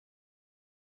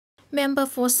Member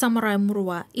for Samarai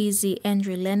Murua, Isi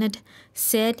Henry Leonard,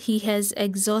 said he has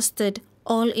exhausted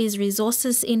all his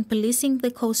resources in policing the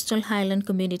coastal highland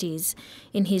communities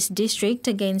in his district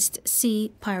against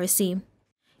sea piracy.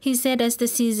 He said as the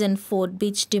season for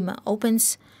Bechedemer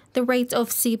opens, the rate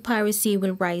of sea piracy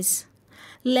will rise.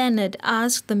 Leonard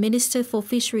asked the Minister for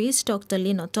Fisheries, Dr.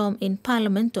 Lino, in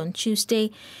Parliament on Tuesday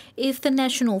if the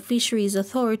National Fisheries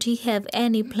Authority have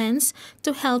any plans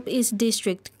to help his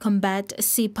district combat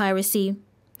sea piracy.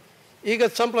 You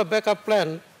got some backup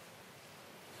plan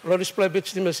for display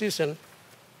Bechedemer season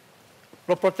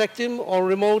for protecting all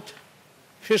remote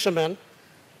fishermen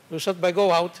who should by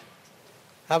go out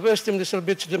harvest him this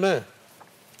Bechedemer.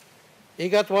 He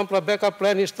got one backup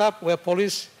plan is top where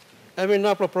police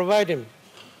now provide him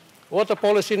water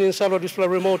policy in some of these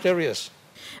remote areas.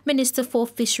 Minister for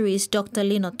Fisheries Dr.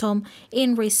 Lino,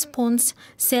 in response,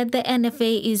 said the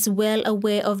NFA is well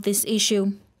aware of this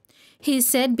issue. He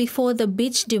said before the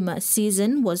Bechedemer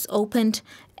season was opened,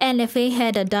 NFA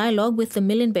had a dialogue with the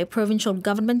Milne Bay provincial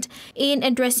government in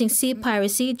addressing sea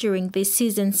piracy during this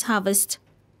season's harvest.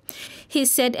 He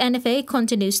said NFA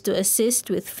continues to assist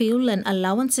with fuel and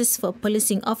allowances for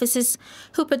policing officers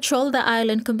who patrol the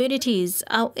island communities,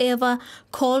 however,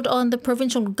 called on the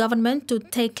provincial government to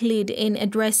take lead in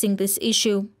addressing this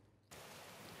issue.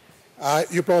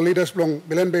 You leaders long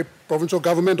Milne Bay provincial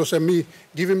government or me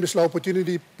give him this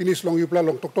opportunity, finish long you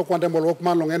long tok one them long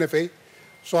NFA.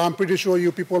 So I'm pretty sure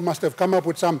you people must have come up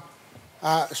with some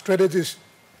strategies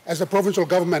as a provincial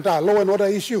government. Law and order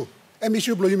issue.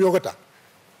 Issue blow yogata.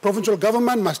 Provincial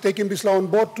government must take this law on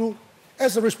board too,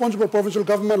 as a responsible provincial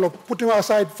government, putting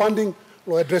aside funding,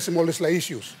 addressing all these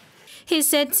issues. He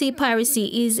said sea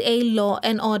piracy is a law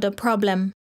and order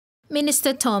problem.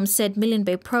 Minister Tom said Milne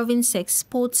Bay Province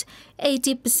exports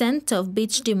 80% of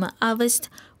Bechedemer harvest,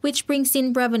 which brings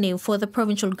in revenue for the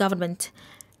provincial government.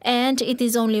 And it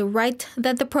is only right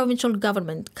that the provincial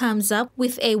government comes up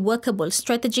with a workable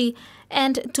strategy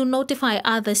and to notify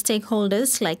other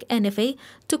stakeholders like NFA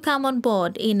to come on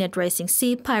board in addressing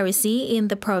sea piracy in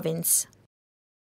the province.